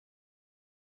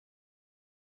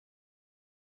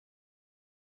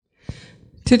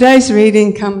Today's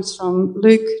reading comes from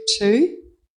Luke 2,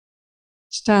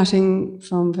 starting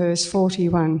from verse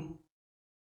 41.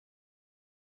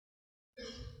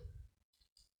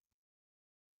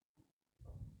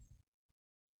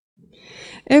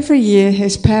 Every year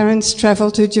his parents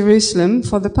travelled to Jerusalem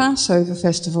for the Passover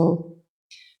festival.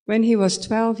 When he was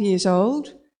 12 years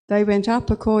old, they went up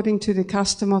according to the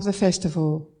custom of the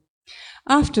festival.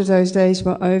 After those days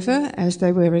were over, as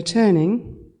they were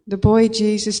returning, the boy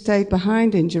Jesus stayed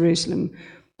behind in Jerusalem,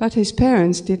 but his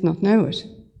parents did not know it.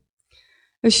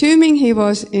 Assuming he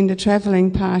was in the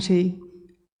travelling party,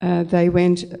 they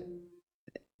went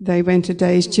a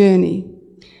day's journey.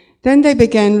 Then they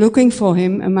began looking for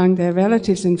him among their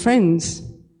relatives and friends.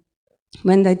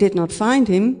 When they did not find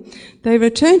him, they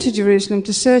returned to Jerusalem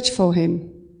to search for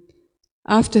him.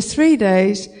 After 3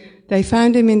 days, they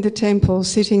found him in the temple,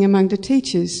 sitting among the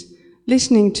teachers,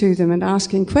 listening to them and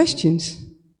asking questions.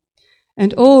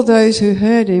 And all those who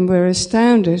heard him were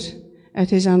astounded at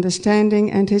his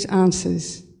understanding and his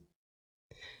answers.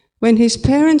 When his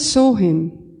parents saw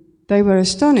him, they were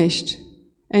astonished,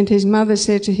 and his mother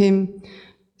said to him,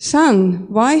 "Son,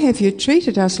 why have you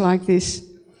treated us like this?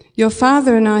 Your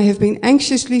father and I have been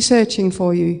anxiously searching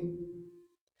for you."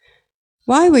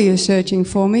 "Why were you searching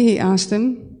for me?" he asked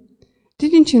them.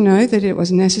 "Didn't you know that it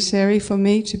was necessary for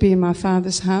me to be in my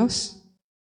father's house?"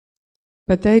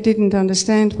 But they didn't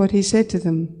understand what he said to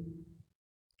them.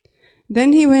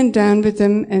 Then he went down with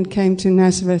them and came to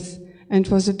Nazareth and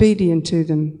was obedient to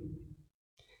them.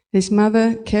 His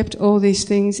mother kept all these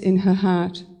things in her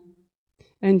heart.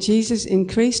 And Jesus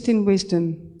increased in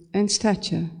wisdom and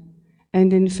stature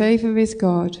and in favour with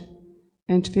God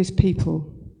and with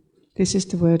people. This is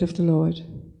the word of the Lord.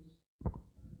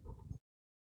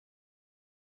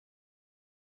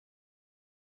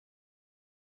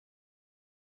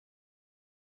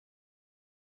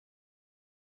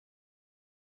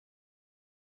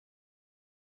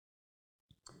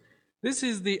 This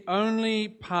is the only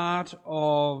part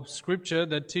of Scripture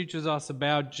that teaches us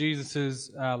about Jesus'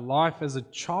 life as a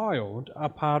child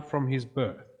apart from his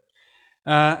birth.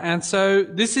 And so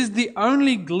this is the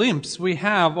only glimpse we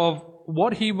have of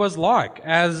what he was like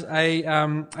as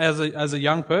a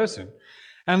young person.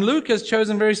 And Luke has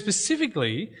chosen very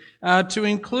specifically to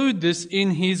include this in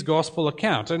his gospel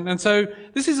account. And so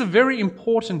this is a very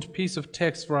important piece of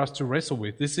text for us to wrestle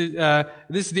with. This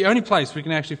is the only place we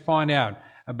can actually find out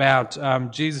about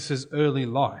Jesus' early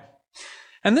life.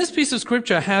 And this piece of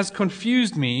scripture has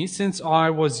confused me since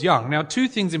I was young. Now, 2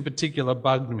 things in particular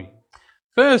bugged me.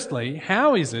 Firstly,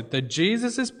 how is it that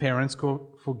Jesus' parents could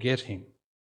forget him?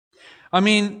 I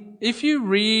mean, if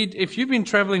you've been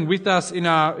traveling with us in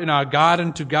our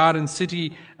Garden to Garden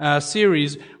City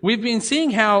series, we've been seeing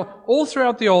how all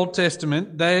throughout the Old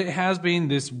Testament there has been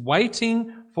this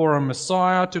waiting for a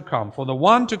Messiah to come, for the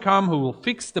one to come who will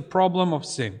fix the problem of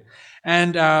sin.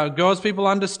 And God's people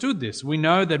understood this. We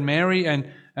know that Mary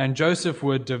and Joseph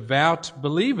were devout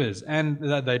believers and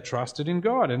that they trusted in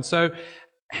God. And so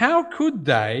how could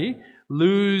they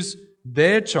lose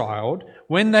their child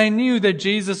when they knew that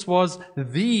Jesus was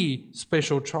the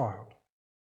special child?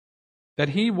 That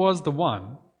he was the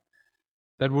one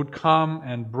that would come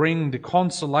and bring the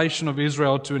consolation of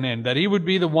Israel to an end. That he would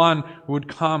be the one who would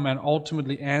come and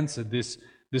ultimately answer this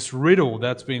riddle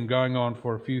that's been going on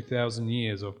for a few thousand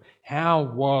years of how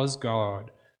was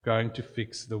God going to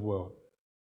fix the world.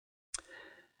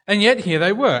 And yet here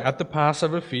they were at the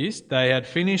Passover feast. They had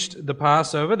finished the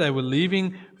Passover. They were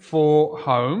leaving for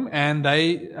home and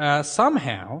they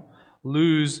somehow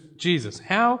lose Jesus.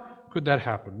 How could that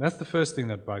happen? That's the first thing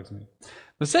that bugs me.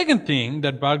 The second thing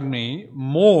that bugged me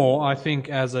more, I think,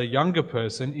 as a younger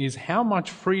person is how much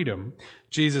freedom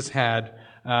Jesus had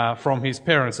from his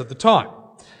parents at the time.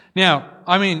 Now,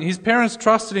 I mean, his parents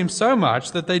trusted him so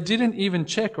much that they didn't even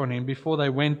check on him before they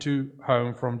went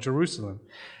home from Jerusalem.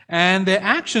 And their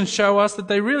actions show us that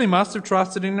they really must have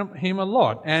trusted in him a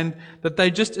lot, and that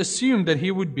they just assumed that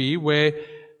he would be where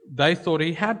they thought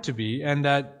he had to be, and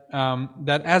that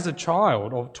as a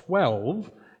child of 12,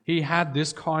 he had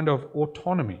this kind of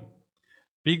autonomy.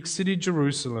 Big city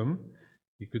Jerusalem,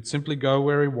 he could simply go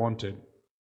where he wanted.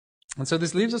 And so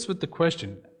this leaves us with the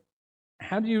question,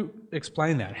 how do you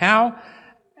explain that?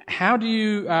 How do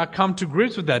you come to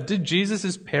grips with that? Did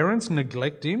Jesus' parents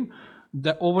neglect him?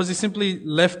 Or was he simply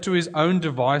left to his own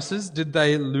devices? Did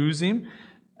they lose him?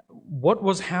 What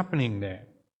was happening there?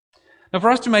 Now, for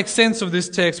us to make sense of this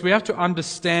text, we have to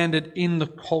understand it in the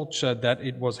culture that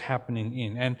it was happening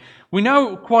in. And we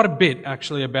know quite a bit,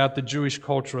 actually, about the Jewish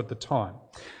culture at the time.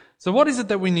 So what is it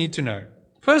that we need to know?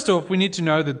 First off, we need to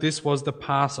know that this was the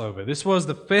Passover. This was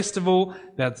the festival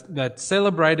that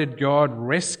celebrated God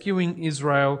rescuing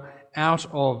Israel out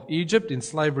of Egypt in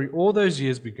slavery all those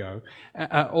years ago.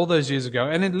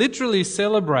 And it literally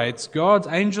celebrates God's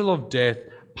angel of death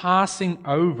passing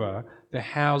over the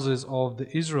houses of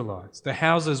the Israelites, the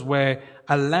houses where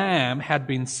a lamb had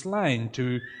been slain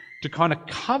to kind of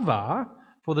cover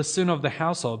for the sin of the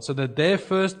household, so that their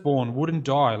firstborn wouldn't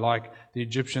die like the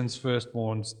Egyptians'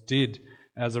 firstborns did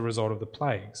as a result of the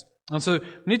plagues. And so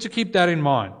we need to keep that in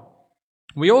mind.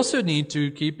 We also need to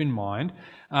keep in mind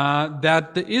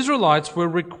that the Israelites were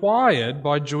required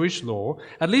by Jewish law,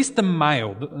 at least the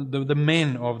male, the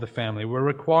men of the family, were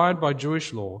required by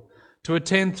Jewish law to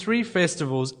attend 3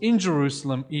 festivals in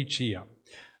Jerusalem each year.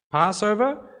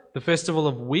 Passover, the Festival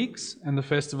of Weeks, and the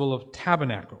Festival of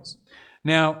Tabernacles.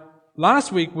 Now,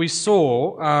 last week we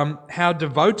saw how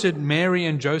devoted Mary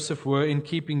and Joseph were in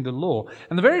keeping the law.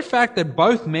 And the very fact that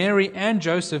both Mary and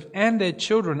Joseph and their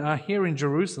children are here in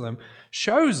Jerusalem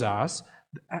shows us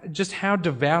just how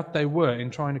devout they were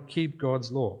in trying to keep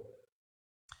God's law.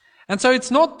 And so it's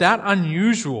not that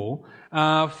unusual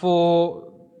for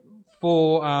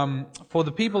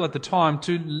the people at the time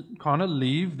to kind of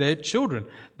leave their children.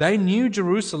 They knew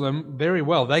Jerusalem very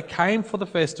well. They came for the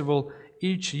festival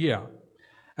each year.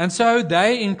 And so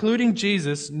they, including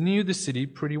Jesus, knew the city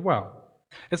pretty well.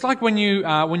 It's like when you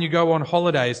go on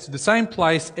holidays to the same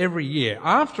place every year.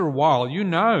 After a while, you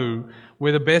know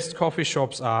where the best coffee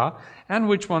shops are and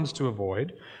which ones to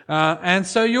avoid. And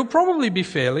so you'll probably be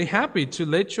fairly happy to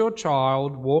let your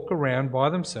child walk around by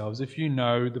themselves if you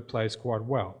know the place quite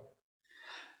well.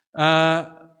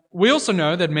 We also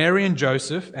know that Mary and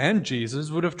Joseph and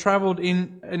Jesus would have travelled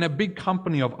in a big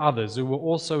company of others who were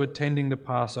also attending the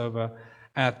Passover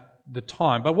at the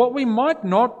time. But what we might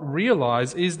not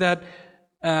realize is that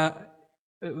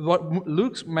what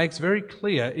Luke makes very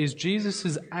clear is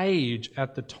Jesus' age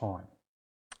at the time.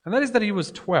 And that is that he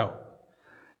was 12.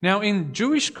 Now, in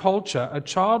Jewish culture, a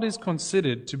child is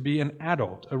considered to be an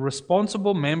adult, a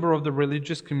responsible member of the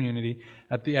religious community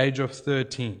at the age of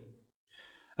 13.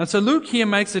 And so Luke here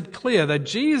makes it clear that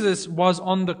Jesus was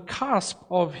on the cusp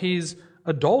of his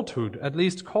adulthood, at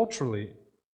least culturally.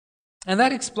 And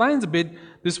that explains a bit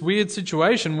this weird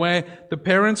situation where the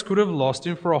parents could have lost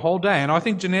him for a whole day. And I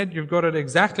think, Jeanette, you've got it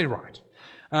exactly right.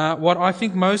 What I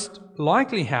think most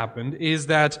likely happened is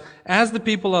that as the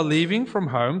people are leaving from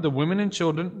home, the women and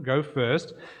children go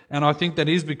first. And I think that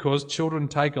is because children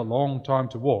take a long time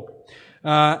to walk.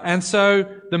 And so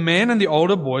the men and the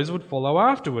older boys would follow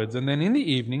afterwards. And then in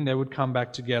the evening, they would come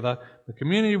back together. The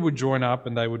community would join up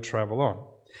and they would travel on.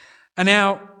 And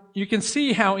now, you can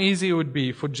see how easy it would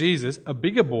be for Jesus, a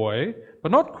bigger boy,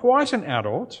 but not quite an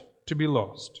adult, to be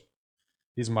lost.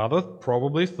 His mother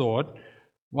probably thought,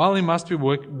 well, he must be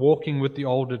walking with the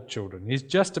older children. He's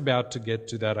just about to get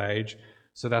to that age,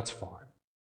 so that's fine.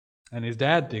 And his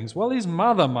dad thinks, well, his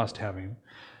mother must have him.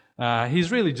 He's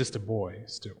really just a boy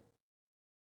still.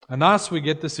 And thus we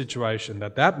get the situation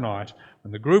that night,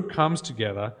 when the group comes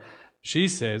together, she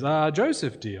says,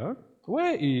 Joseph, dear,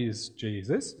 where is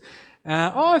Jesus?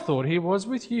 I thought he was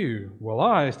with you. Well,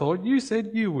 I thought you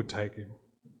said you would take him.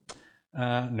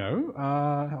 No,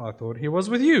 I thought he was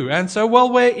with you. And so,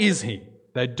 well, where is he?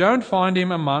 They don't find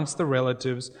him amongst the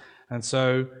relatives. And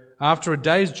so, after a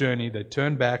day's journey, they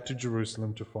turn back to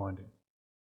Jerusalem to find him.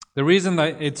 The reason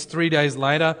that it's 3 days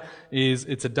later is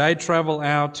it's a day travel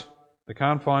out. They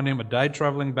can't find him, a day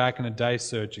traveling back and a day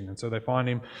searching. And so they find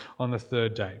him on the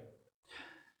 3rd day.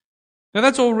 Now,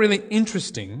 that's all really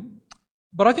interesting.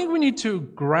 But I think we need to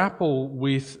grapple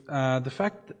with the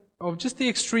fact of just the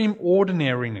extreme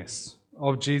ordinariness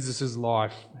of Jesus'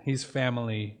 life, his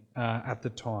family at the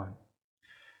time.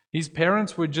 His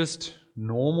parents were just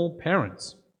normal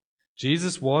parents.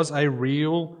 Jesus was a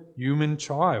real human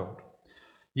child.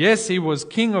 Yes, he was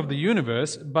king of the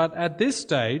universe, but at this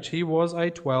stage he was a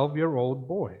 12-year-old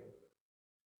boy.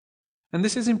 And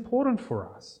this is important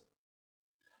for us.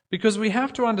 Because we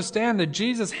have to understand that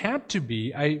Jesus had to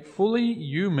be a fully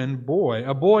human boy,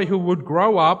 a boy who would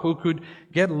grow up, who could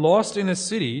get lost in a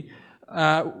city,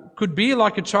 could be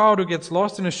like a child who gets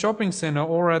lost in a shopping centre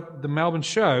or at the Melbourne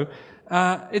show.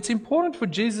 It's important for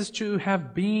Jesus to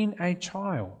have been a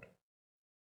child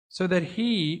so that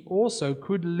he also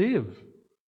could live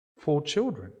for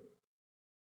children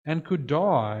and could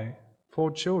die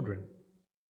for children.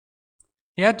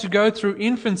 He had to go through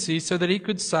infancy so that he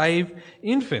could save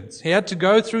infants. He had to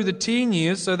go through the teen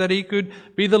years so that he could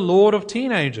be the Lord of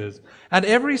teenagers. At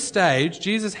every stage,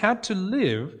 Jesus had to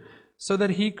live so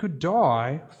that he could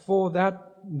die for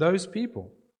those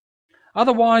people.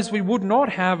 Otherwise, we would not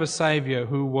have a Saviour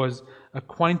who was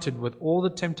acquainted with all the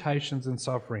temptations and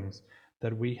sufferings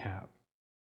that we have.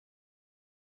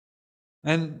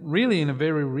 And really, in a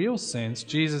very real sense,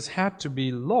 Jesus had to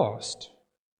be lost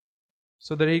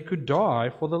so that he could die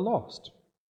for the lost,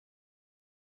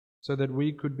 so that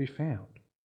we could be found.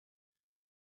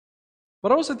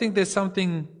 But I also think there's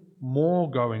something more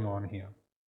going on here.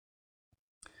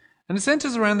 And it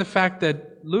centers around the fact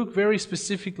that Luke very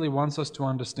specifically wants us to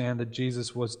understand that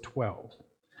Jesus was 12.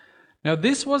 Now,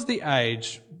 this was the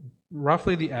age,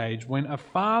 roughly the age, when a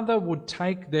father would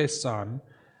take their son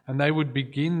and they would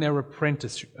begin their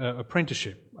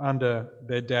apprenticeship under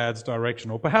their dad's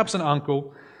direction, or perhaps an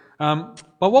uncle. But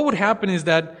what would happen is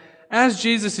that as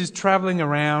Jesus is traveling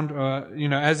around,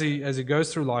 as he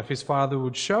goes through life, his father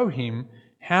would show him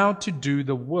how to do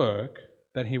the work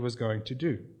that he was going to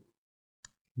do.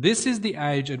 This is the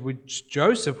age at which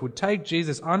Joseph would take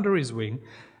Jesus under his wing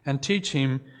and teach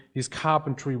him his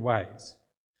carpentry ways.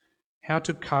 How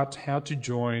to cut, how to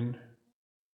join,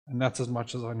 and that's as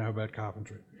much as I know about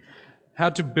carpentry. How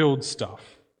to build stuff.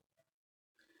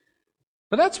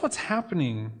 But that's what's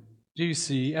happening, do you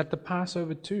see, at the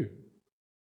Passover too.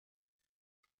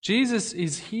 Jesus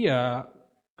is here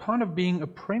kind of being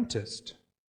apprenticed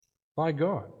by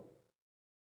God.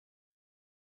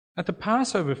 At the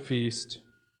Passover feast,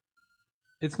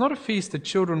 it's not a feast that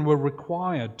children were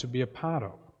required to be a part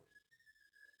of.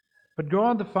 But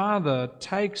God the Father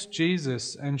takes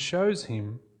Jesus and shows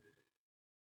him,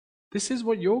 this is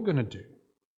what you're going to do.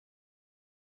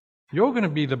 You're going to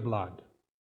be the blood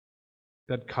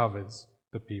that covers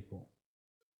the people.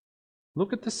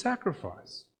 Look at the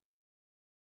sacrifice.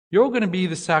 You're going to be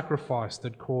the sacrifice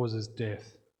that causes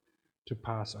death to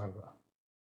pass over.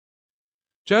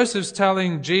 Joseph's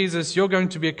telling Jesus, you're going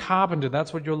to be a carpenter.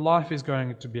 That's what your life is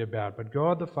going to be about. But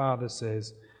God the Father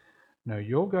says, no,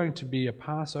 you're going to be a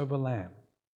Passover lamb.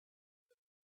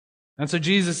 And so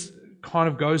Jesus kind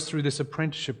of goes through this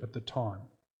apprenticeship at the time.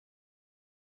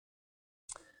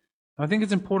 I think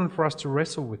it's important for us to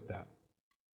wrestle with that.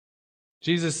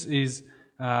 Jesus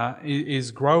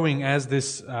is growing as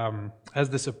this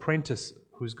apprentice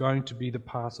who's going to be the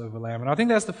Passover lamb. And I think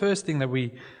that's the first thing that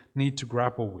we need to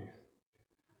grapple with.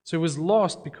 So he was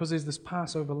lost because he's this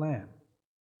Passover lamb.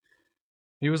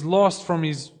 He was lost from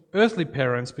his earthly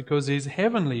parents because his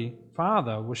heavenly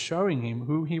Father was showing him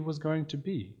who he was going to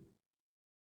be.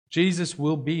 Jesus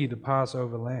will be the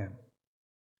Passover lamb.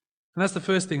 And that's the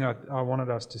first thing I wanted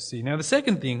us to see. Now, the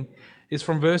second thing is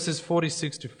from verses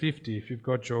 46 to 50, if you've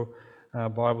got your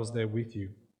Bibles there with you.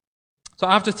 So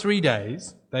after 3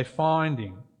 days, they find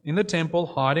him in the temple,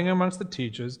 hiding amongst the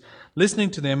teachers,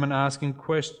 listening to them and asking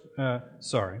questions.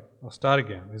 I'll start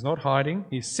again. He's not hiding.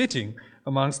 He's sitting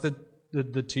amongst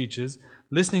the teachers,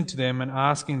 listening to them and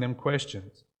asking them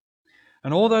questions.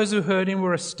 And all those who heard him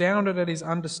were astounded at his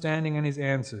understanding and his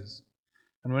answers.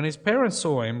 And when his parents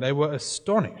saw him, they were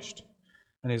astonished.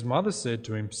 And his mother said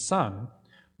to him, Son,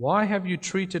 why have you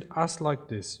treated us like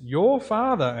this? Your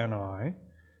father and I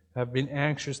have been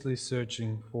anxiously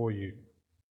searching for you.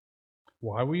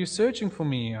 Why were you searching for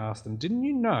me? He asked them. Didn't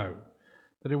you know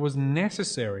that it was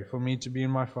necessary for me to be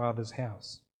in my Father's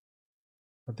house?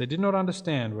 But they did not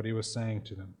understand what he was saying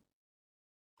to them.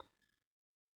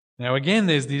 Now again,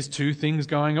 there's these two things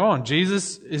going on.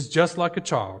 Jesus is just like a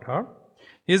child, huh?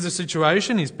 Here's the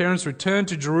situation. His parents return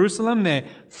to Jerusalem. They're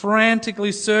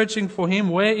frantically searching for him.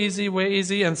 Where is he? Where is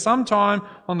he? And sometime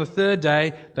on the third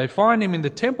day, they find him in the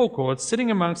temple courts,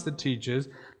 sitting amongst the teachers,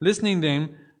 listening to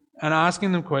them and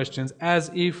asking them questions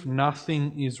as if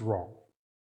nothing is wrong.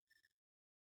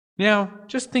 Now,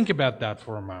 just think about that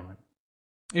for a moment.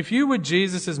 If you were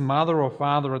Jesus' mother or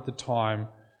father at the time,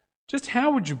 just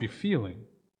how would you be feeling?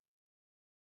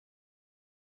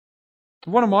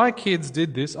 If one of my kids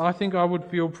did this, I think I would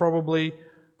feel probably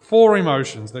 4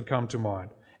 emotions that come to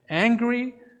mind.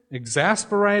 Angry,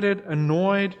 exasperated,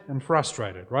 annoyed, and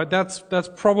frustrated, right? That's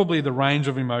probably the range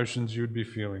of emotions you'd be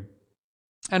feeling.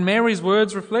 And Mary's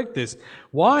words reflect this.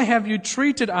 Why have you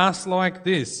treated us like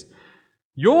this?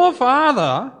 Your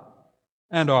father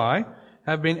and I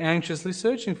have been anxiously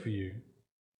searching for you.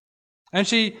 And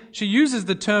she uses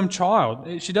the term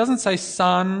child. She doesn't say,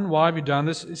 son, why have you done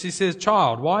this? She says,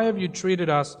 child, why have you treated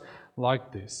us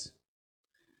like this?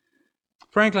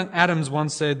 Franklin Adams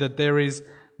once said that there is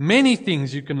many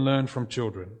things you can learn from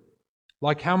children,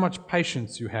 like how much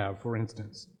patience you have, for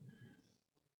instance.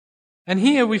 And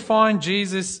here we find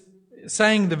Jesus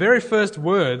saying the very first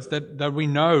words that we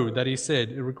know that he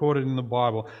said, recorded in the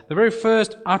Bible. The very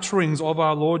first utterings of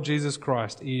our Lord Jesus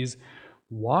Christ is,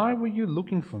 why were you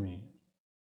looking for me?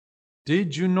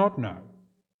 Did you not know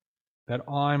that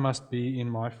I must be in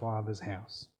my Father's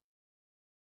house?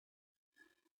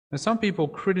 Now, some people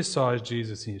criticize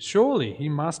Jesus here. Surely he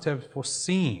must have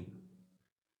foreseen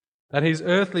that his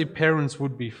earthly parents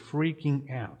would be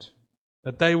freaking out,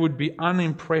 that they would be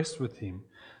unimpressed with him,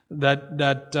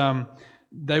 that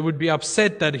they would be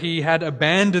upset that he had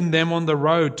abandoned them on the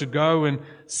road to go and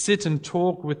sit and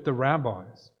talk with the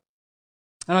rabbis.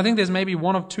 And I think there's maybe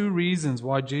one of two reasons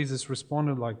why Jesus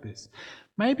responded like this.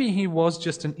 Maybe he was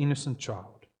just an innocent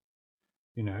child,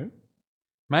 you know.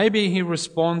 Maybe he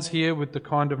responds here with the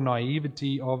kind of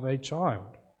naivety of a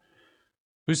child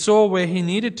who saw where he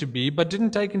needed to be but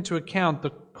didn't take into account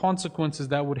the consequences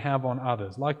that would have on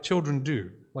others, like children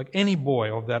do, like any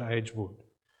boy of that age would.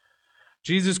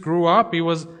 Jesus grew up, he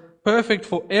was perfect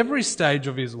for every stage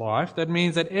of his life. That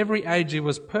means at every age he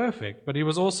was perfect, but he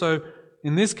was also,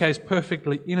 in this case,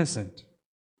 perfectly innocent.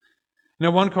 You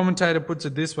know, one commentator puts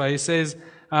it this way. He says,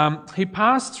 he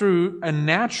passed through a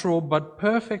natural but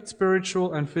perfect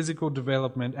spiritual and physical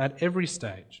development at every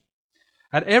stage.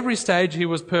 At every stage he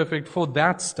was perfect for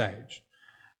that stage.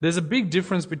 There's a big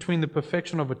difference between the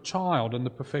perfection of a child and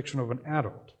the perfection of an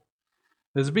adult.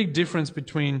 There's a big difference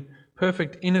between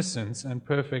perfect innocence and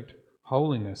perfect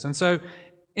holiness. And so,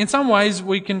 in some ways,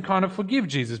 we can kind of forgive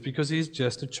Jesus because he's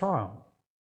just a child.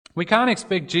 We can't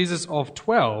expect Jesus of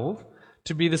 12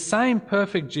 to be the same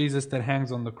perfect Jesus that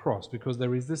hangs on the cross, because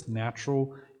there is this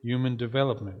natural human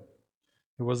development.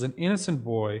 He was an innocent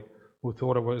boy who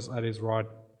thought it was at his right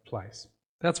place.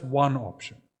 That's one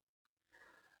option.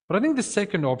 But I think the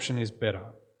second option is better.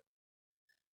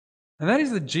 And that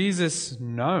is that Jesus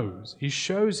knows. He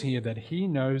shows here that he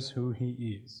knows who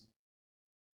he is.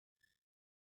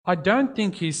 I don't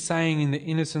think he's saying in the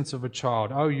innocence of a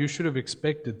child, oh, you should have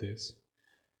expected this.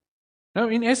 No,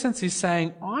 in essence, he's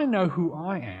saying, I know who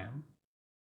I am,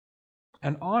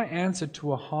 and I answer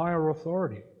to a higher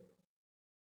authority.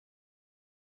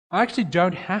 I actually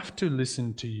don't have to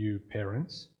listen to you,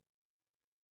 parents,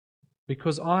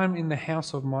 because I'm in the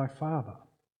house of my Father.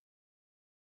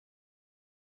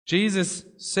 Jesus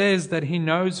says that he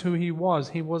knows who he was.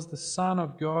 He was the Son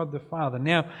of God the Father.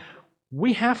 Now,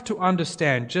 we have to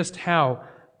understand just how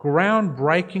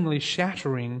groundbreakingly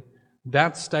shattering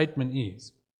that statement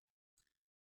is.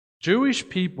 Jewish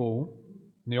people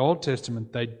in the Old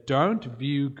Testament, they don't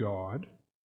view God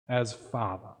as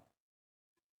Father.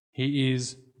 He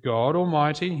is God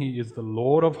Almighty. He is the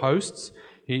Lord of hosts.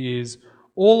 He is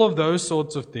all of those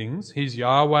sorts of things. He's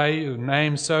Yahweh, a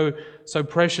name so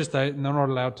precious they're not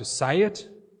allowed to say it.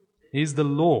 He's the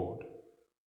Lord.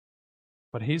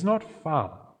 But he's not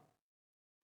Father.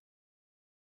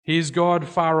 He is God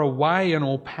far away and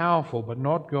all-powerful, but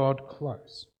not God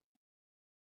close.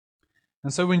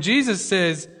 And so when Jesus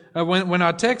says, when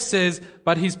our text says,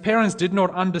 but his parents did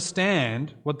not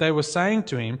understand what they were saying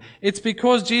to him, it's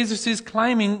because Jesus is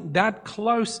claiming that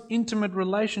close, intimate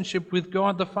relationship with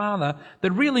God the Father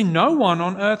that really no one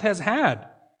on earth has had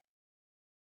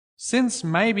since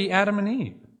maybe Adam and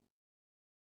Eve,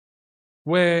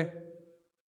 where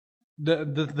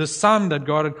the son that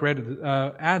God had created,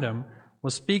 Adam,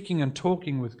 was speaking and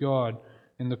talking with God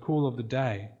in the cool of the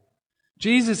day.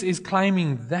 Jesus is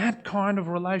claiming that kind of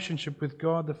relationship with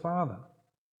God the Father.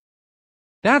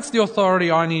 That's the authority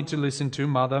I need to listen to,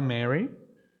 Mother Mary.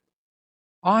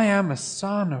 I am a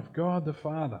son of God the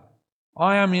Father.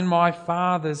 I am in my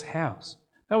Father's house.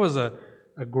 That was a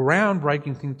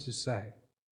groundbreaking thing to say.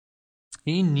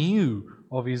 He knew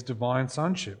of his divine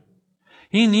sonship.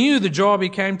 He knew the job he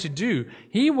came to do.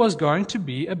 He was going to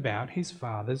be about his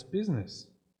Father's business.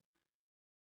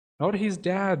 Not his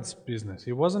dad's business.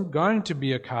 He wasn't going to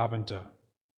be a carpenter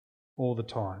all the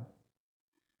time.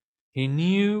 He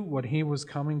knew what he was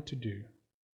coming to do.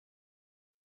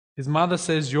 His mother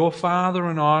says, your father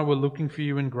and I were looking for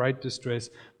you in great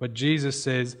distress. But Jesus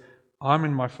says, I'm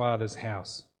in my Father's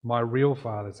house, my real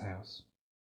Father's house.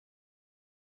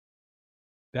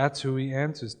 That's who he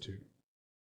answers to.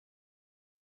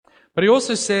 But he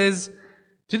also says,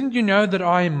 didn't you know that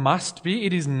I must be?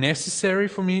 It is necessary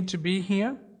for me to be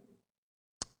here.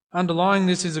 Underlying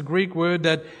this is a Greek word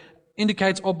that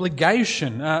indicates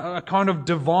obligation, a kind of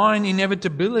divine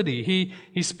inevitability.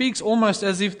 He speaks almost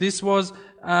as if this was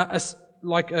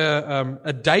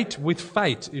a date with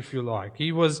fate, if you like.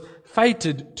 He was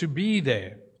fated to be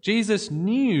there. Jesus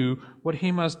knew what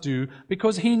he must do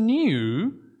because he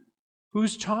knew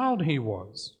whose child he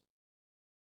was.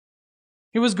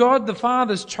 He was God the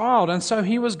Father's child, and so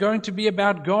he was going to be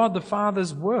about God the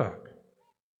Father's work.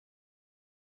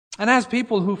 And as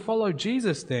people who follow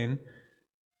Jesus then,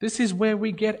 this is where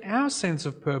we get our sense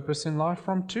of purpose in life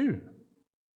from too.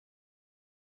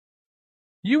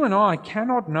 You and I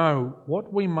cannot know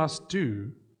what we must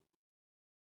do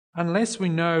unless we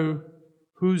know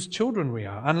whose children we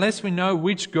are, unless we know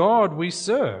which God we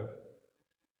serve.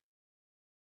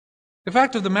 The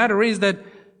fact of the matter is that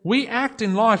we act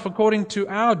in life according to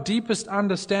our deepest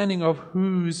understanding of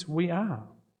whose we are.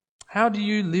 How do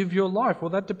you live your life?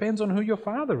 Well, that depends on who your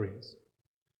Father is.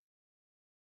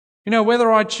 You know,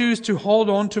 whether I choose to hold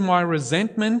on to my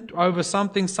resentment over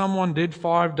something someone did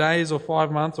 5 days or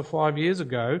 5 months or 5 years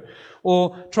ago,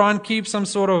 or try and keep some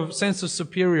sort of sense of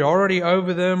superiority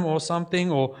over them or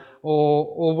something, or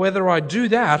whether I do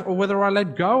that, or whether I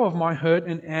let go of my hurt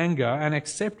and anger and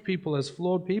accept people as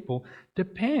flawed people,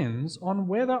 depends on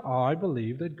whether I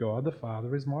believe that God the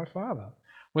Father is my Father.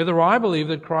 Whether I believe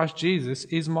that Christ Jesus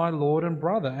is my Lord and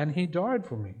brother and He died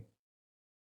for me.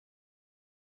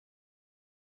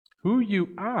 Who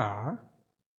you are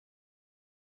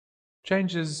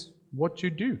changes what you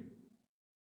do.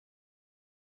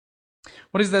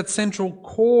 What is that central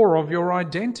core of your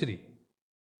identity?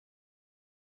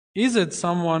 Is it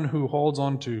someone who holds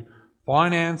on to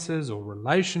finances or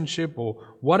relationship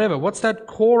or whatever? What's that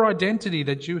core identity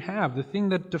that you have, the thing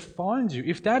that defines you?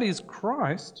 If that is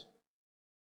Christ,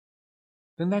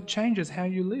 then that changes how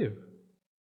you live.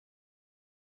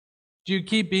 Do you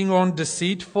keep being on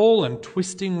deceitful and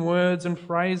twisting words and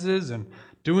phrases and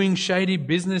doing shady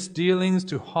business dealings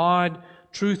to hide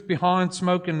truth behind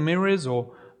smoke and mirrors,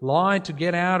 or lie to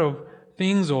get out of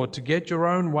things, or to get your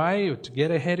own way, or to get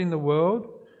ahead in the world?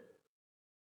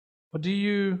 Or do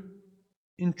you,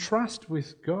 in trust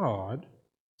with God,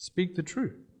 speak the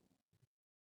truth?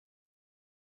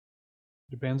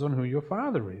 Depends on who your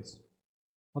Father is,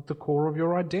 what the core of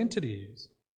your identity is.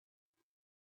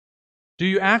 Do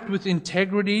you act with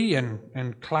integrity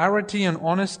and clarity and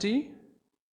honesty?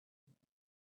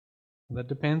 That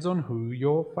depends on who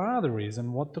your Father is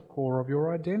and what the core of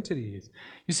your identity is.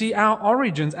 You see, our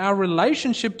origins, our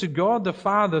relationship to God the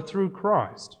Father through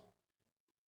Christ,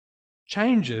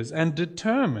 changes and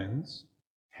determines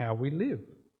how we live.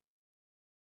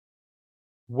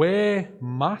 Where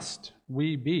must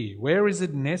we be? Where is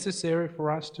it necessary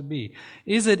for us to be?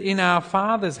 Is it in our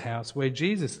Father's house where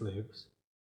Jesus lives?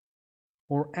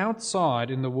 Or outside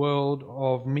in the world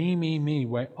of me,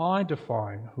 where I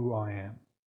define who I am?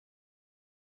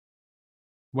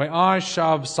 Where I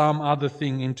shove some other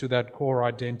thing into that core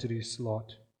identity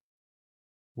slot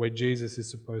where Jesus is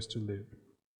supposed to live?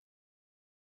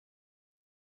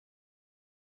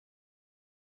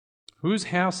 Whose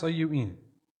house are you in?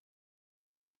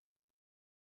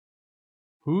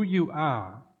 Who you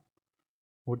are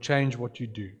will change what you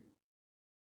do.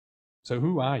 So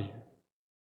who are you?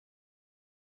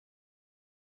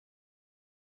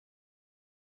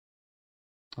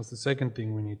 That's the second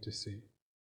thing we need to see.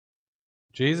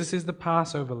 Jesus is the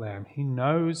Passover lamb. He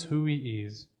knows who He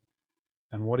is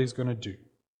and what He's going to do.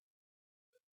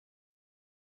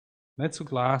 Let's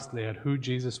look lastly at who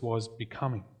Jesus was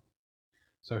becoming.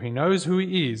 So He knows who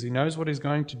He is, He knows what He's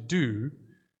going to do,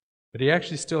 but He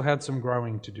actually still had some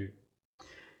growing to do.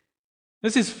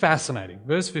 This is fascinating.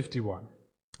 Verse 51.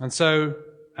 And so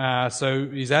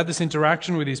He's had this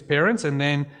interaction with His parents, and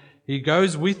then He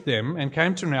goes with them and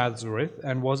came to Nazareth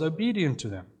and was obedient to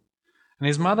them. And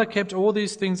His mother kept all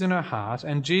these things in her heart,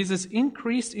 and Jesus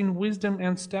increased in wisdom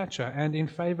and stature and in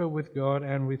favor with God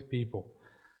and with people.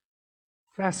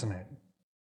 Fascinating.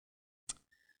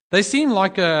 They seem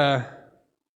like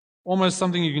almost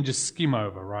something you can just skim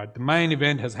over, right? The main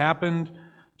event has happened,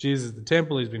 Jesus at the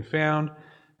temple, He's been found,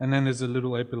 and then there's a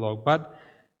little epilogue. But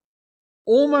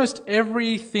almost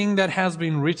everything that has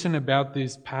been written about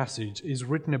this passage is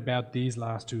written about these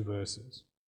last two verses.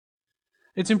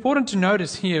 It's important to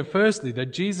notice here, firstly,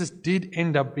 that Jesus did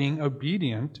end up being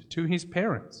obedient to His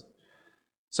parents.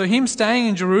 So Him staying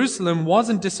in Jerusalem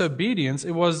wasn't disobedience,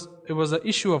 it was an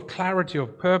issue of clarity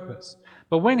of purpose.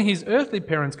 But when His earthly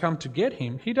parents come to get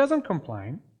Him, He doesn't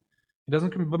complain. He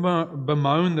doesn't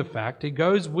bemoan the fact. He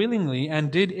goes willingly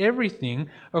and did everything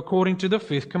according to the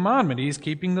fifth commandment. He is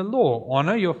keeping the law.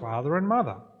 Honor your father and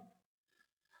mother.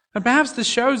 And perhaps this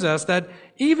shows us that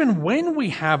even when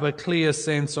we have a clear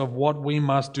sense of what we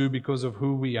must do because of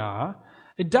who we are,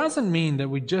 it doesn't mean that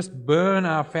we just burn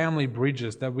our family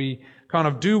bridges, that we kind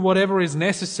of do whatever is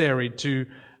necessary to,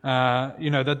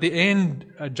 that the end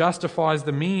justifies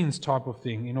the means type of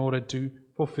thing in order to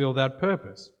fulfill that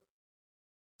purpose.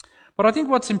 But I think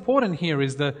what's important here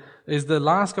is the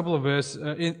last couple of verses,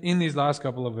 in these last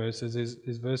couple of verses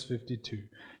is verse 52.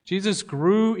 Jesus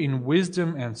grew in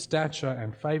wisdom and stature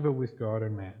and favor with God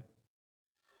and man.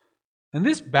 And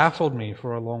this baffled me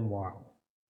for a long while.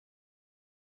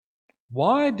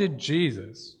 Why did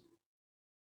Jesus,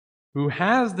 who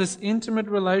has this intimate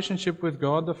relationship with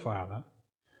God the Father,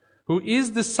 who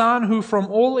is the Son who from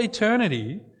all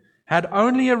eternity had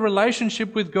only a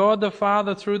relationship with God the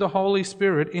Father through the Holy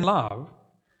Spirit in love,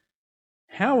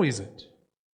 how is it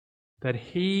that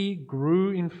he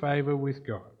grew in favor with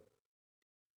God?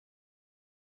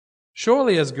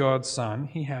 Surely as God's Son,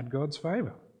 he had God's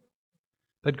favor,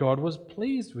 that God was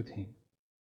pleased with him.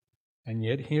 And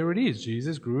yet here it is,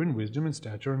 Jesus grew in wisdom and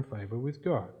stature and favor with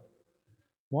God.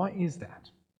 Why is that?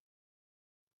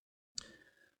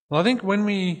 Well, I think when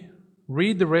we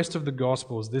read the rest of the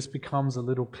Gospels, this becomes a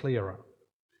little clearer.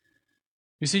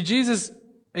 You see,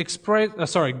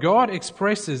 God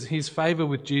expresses his favor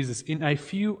with Jesus in a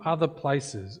few other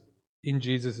places in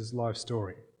Jesus' life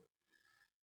story.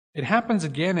 It happens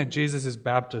again at Jesus'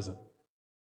 baptism.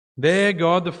 There,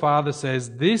 God the Father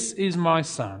says, "This is my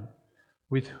Son,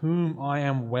 with whom I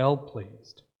am well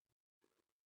pleased."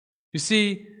 You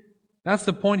see, that's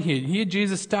the point here. Here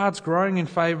Jesus starts growing in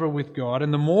favor with God,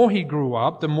 and the more he grew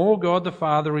up, the more God the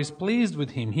Father is pleased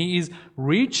with him. He is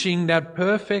reaching that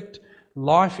perfect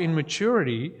life in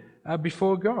maturity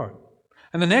before God.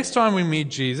 And the next time we meet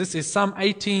Jesus is some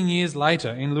 18 years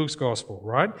later in Luke's Gospel,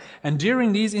 right? And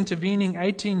during these intervening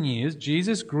 18 years,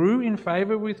 Jesus grew in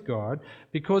favor with God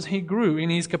because he grew in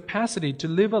his capacity to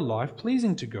live a life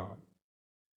pleasing to God.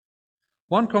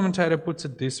 One commentator puts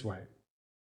it this way.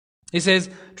 He says,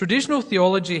 traditional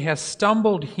theology has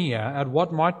stumbled here at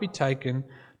what might be taken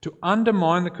to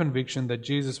undermine the conviction that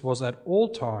Jesus was at all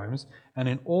times and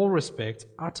in all respects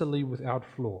utterly without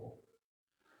flaw.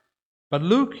 But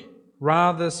Luke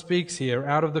rather speaks here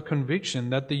out of the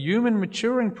conviction that the human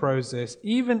maturing process,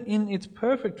 even in its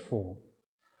perfect form,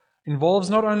 involves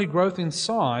not only growth in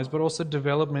size but also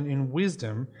development in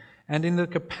wisdom and in the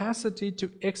capacity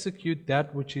to execute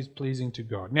that which is pleasing to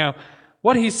God. Now,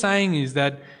 what he's saying is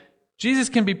that Jesus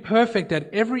can be perfect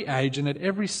at every age and at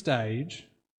every stage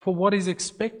for what is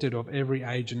expected of every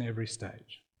age and every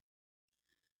stage.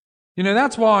 You know,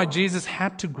 that's why Jesus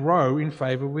had to grow in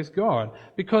favor with God,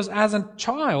 because as a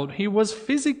child, he was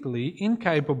physically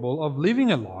incapable of living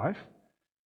a life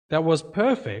that was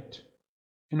perfect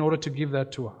in order to give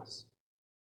that to us.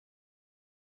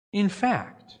 In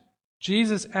fact,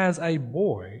 Jesus as a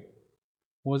boy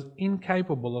was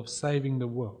incapable of saving the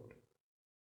world.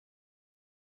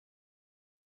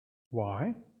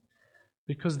 Why?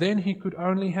 Because then he could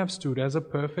only have stood as a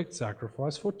perfect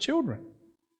sacrifice for children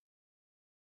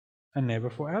and never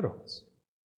for adults.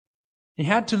 He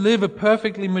had to live a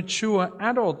perfectly mature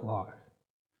adult life.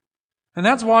 And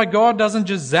that's why God doesn't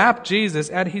just zap Jesus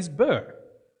at his birth.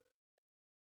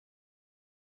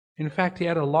 In fact, he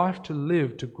had a life to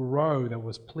live, to grow, that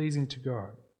was pleasing to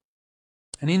God.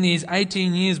 And in these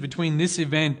 18 years between this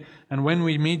event and when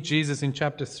we meet Jesus in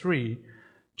chapter 3,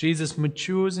 Jesus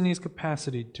matures in his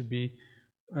capacity to be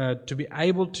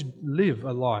able to live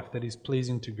a life that is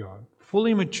pleasing to God,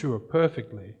 fully mature,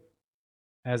 perfectly,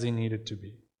 as he needed to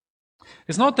be.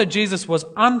 It's not that Jesus was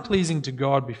unpleasing to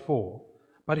God before,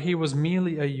 but he was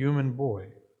merely a human boy.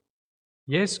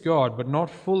 Yes, God, but not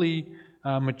fully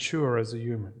mature as a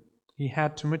human. He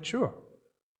had to mature.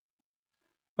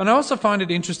 But I also find it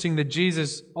interesting that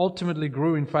Jesus ultimately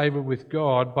grew in favor with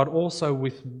God, but also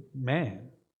with man.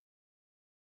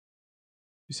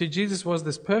 You see, Jesus was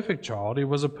this perfect child. He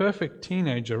was a perfect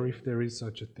teenager, if there is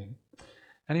such a thing.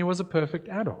 And he was a perfect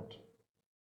adult.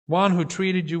 One who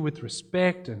treated you with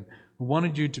respect and who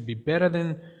wanted you to be better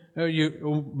than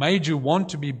you, made you want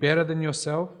to be better than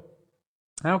yourself.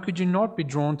 How could you not be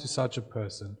drawn to such a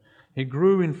person? He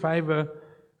grew in favor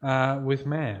with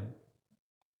man.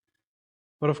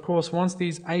 But of course, once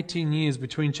these 18 years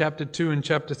between chapter 2 and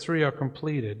chapter 3 are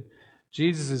completed,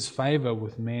 Jesus' favor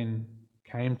with men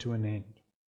came to an end.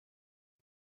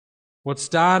 What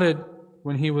started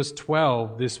when he was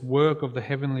 12, this work of the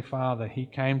Heavenly Father, he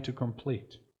came to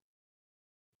complete.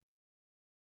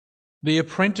 The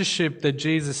apprenticeship that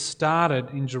Jesus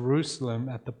started in Jerusalem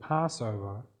at the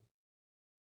Passover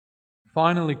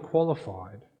finally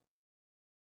qualified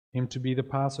him to be the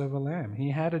Passover lamb.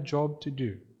 He had a job to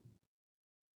do.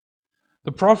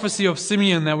 The prophecy of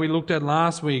Simeon that we looked at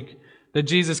last week, that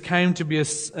Jesus came to be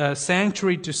a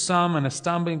sanctuary to some and a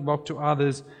stumbling block to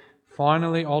others,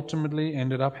 finally, ultimately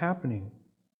ended up happening.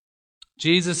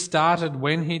 Jesus started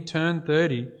when he turned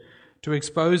 30 to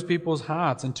expose people's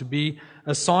hearts and to be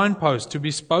a signpost to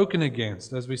be spoken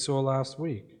against, as we saw last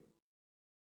week.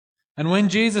 And when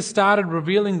Jesus started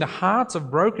revealing the hearts of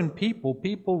broken people,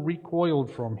 people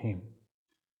recoiled from him.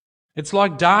 It's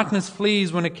like darkness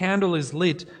flees when a candle is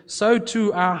lit, so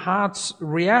too our hearts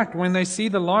react when they see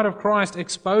the light of Christ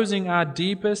exposing our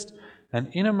deepest and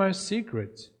innermost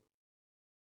secrets.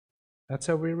 That's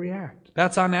how we react.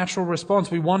 That's our natural response.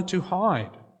 We want to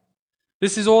hide.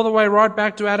 This is all the way right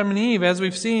back to Adam and Eve, as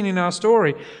we've seen in our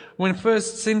story. When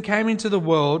first sin came into the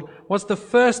world, what's the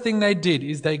first thing they did?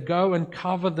 Is they go and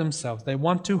cover themselves. They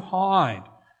want to hide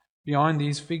behind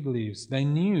these fig leaves. They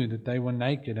knew that they were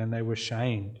naked and they were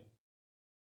shamed.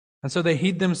 And so they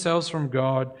hid themselves from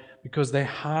God because their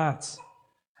hearts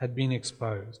had been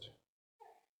exposed.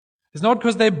 It's not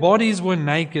because their bodies were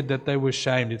naked that they were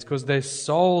shamed. It's because their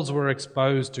souls were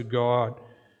exposed to God,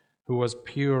 who was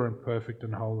pure and perfect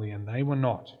and holy, and they were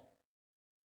not.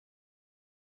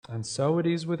 And so it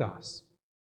is with us.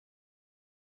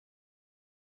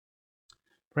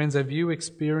 Friends, have you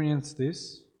experienced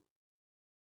this?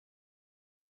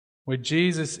 Where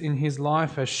Jesus in His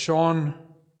life has shone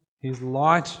His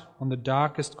light on the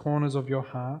darkest corners of your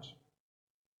heart?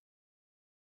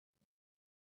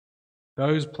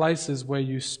 Those places where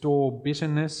you store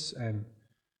bitterness and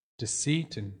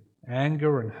deceit and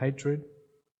anger and hatred.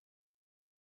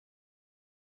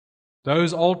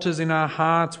 Those altars in our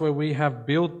hearts where we have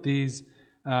built these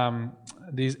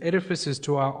edifices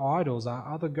to our idols,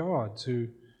 our other gods who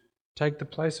take the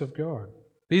place of God.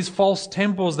 These false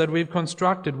temples that we've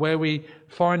constructed where we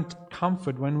find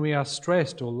comfort when we are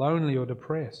stressed or lonely or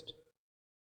depressed.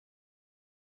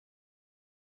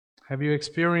 Have you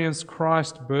experienced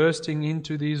Christ bursting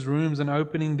into these rooms and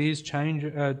opening these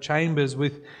chambers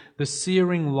with the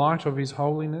searing light of His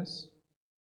holiness?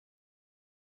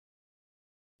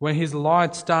 Where His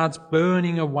light starts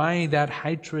burning away that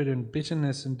hatred and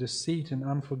bitterness and deceit and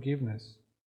unforgiveness.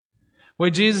 Where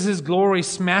Jesus' glory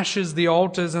smashes the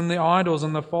altars and the idols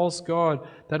and the false god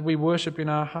that we worship in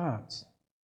our hearts.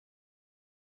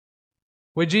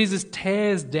 Where Jesus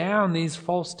tears down these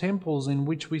false temples in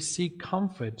which we seek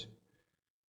comfort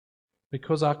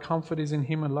because our comfort is in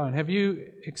Him alone. Have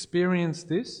you experienced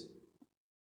this?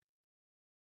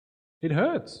 It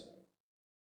hurts.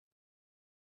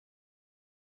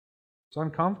 It's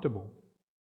uncomfortable.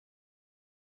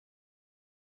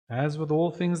 As with all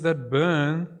things that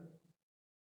burn,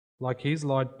 like His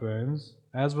light burns,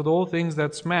 as with all things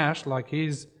that smash, like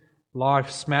His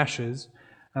life smashes,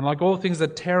 and like all things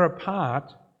that tear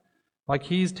apart, like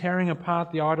He's tearing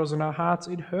apart the idols in our hearts,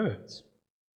 it hurts.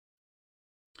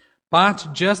 But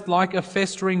just like a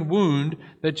festering wound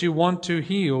that you want to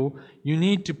heal, you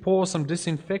need to pour some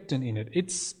disinfectant in it.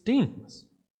 It stings.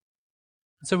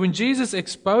 So when Jesus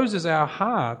exposes our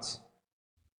hearts,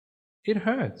 it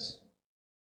hurts.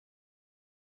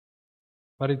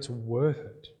 But it's worth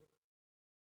it.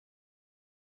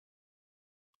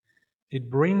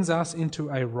 It brings us into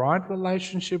a right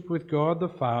relationship with God the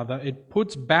Father. It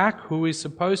puts back who is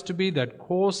supposed to be that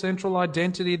core central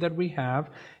identity that we have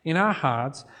in our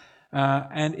hearts,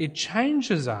 and it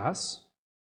changes us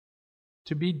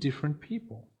to be different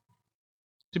people.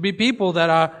 To be people that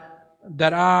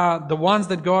are the ones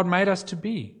that God made us to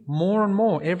be. More and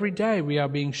more, every day we are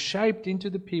being shaped into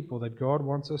the people that God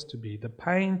wants us to be. The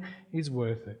pain is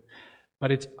worth it.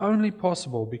 But it's only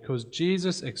possible because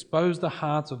Jesus exposed the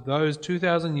hearts of those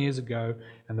 2,000 years ago,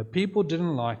 and the people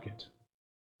didn't like it.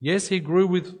 Yes, He grew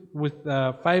with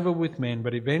favor with men,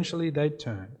 but eventually they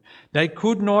turned. They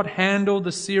could not handle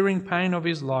the searing pain of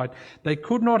His light. They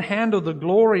could not handle the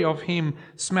glory of Him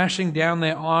smashing down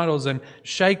their idols and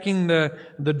shaking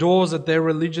the doors at their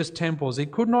religious temples. He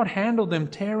could not handle them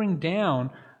tearing down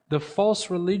the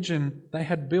false religion they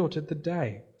had built at the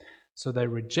day. So they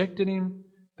rejected Him,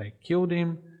 they killed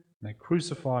Him, they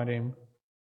crucified Him,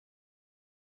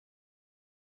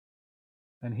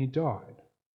 and He died.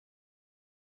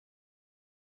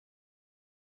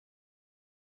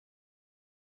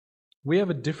 We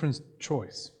have a different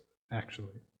choice,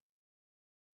 actually.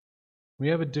 We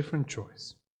have a different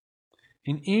choice.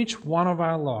 In each one of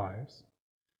our lives,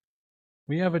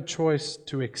 we have a choice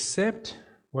to accept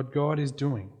what God is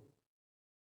doing.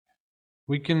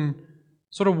 We can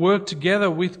sort of work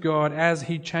together with God as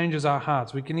He changes our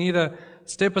hearts. We can either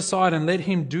step aside and let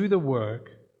Him do the work,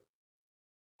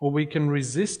 or we can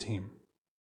resist Him.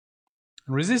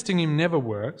 And resisting Him never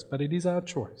works, but it is our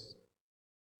choice.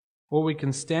 Or we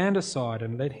can stand aside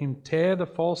and let Him tear the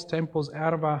false temples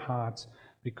out of our hearts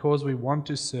because we want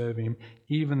to serve Him,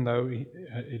 even though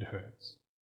it hurts.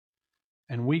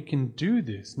 And we can do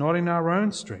this not in our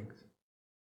own strength,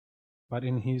 but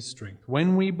in His strength.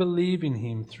 When we believe in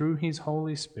Him through His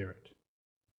Holy Spirit,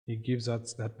 He gives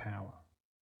us that power.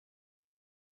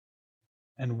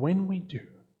 And when we do,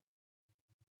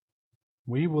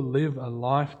 we will live a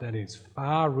life that is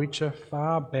far richer,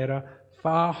 far better,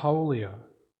 far holier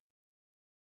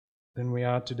than we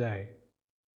are today.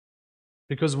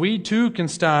 Because we too can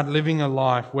start living a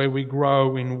life where we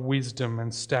grow in wisdom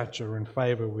and stature and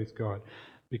favor with God,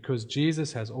 because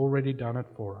Jesus has already done it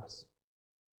for us.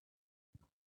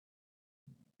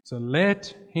 So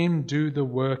let Him do the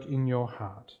work in your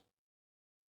heart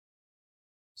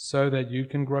so that you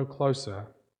can grow closer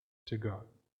to God.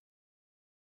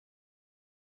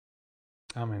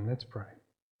 Amen. Let's pray.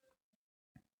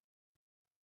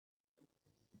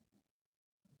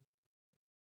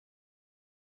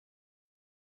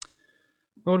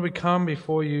 Lord, we come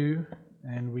before you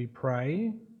and we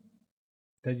pray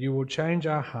that you will change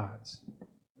our hearts.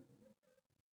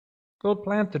 Lord,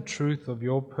 plant the truth of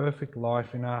your perfect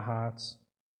life in our hearts,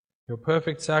 your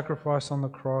perfect sacrifice on the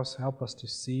cross. Help us to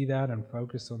see that and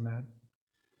focus on that.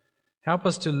 Help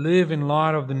us to live in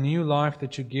light of the new life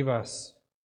that you give us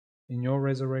in your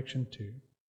resurrection too.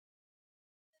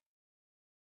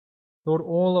 Lord,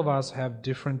 all of us have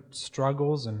different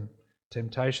struggles and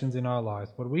temptations in our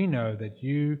lives, but we know that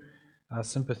you are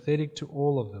sympathetic to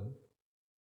all of them,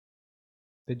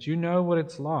 that you know what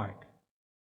it's like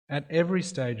at every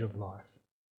stage of life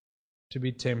to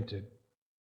be tempted,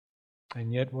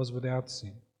 and yet was without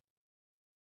sin.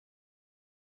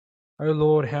 Oh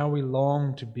Lord, how we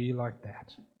long to be like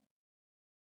that.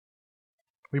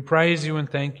 We praise you and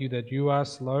thank you that you are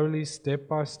slowly, step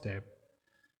by step,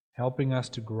 helping us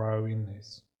to grow in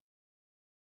this.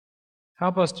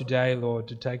 Help us today, Lord,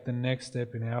 to take the next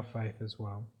step in our faith as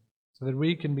well, so that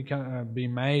we can be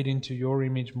made into your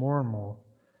image more and more,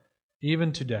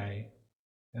 even today,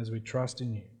 as we trust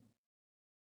in you.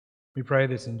 We pray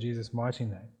this in Jesus' mighty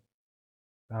name.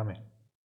 Amen.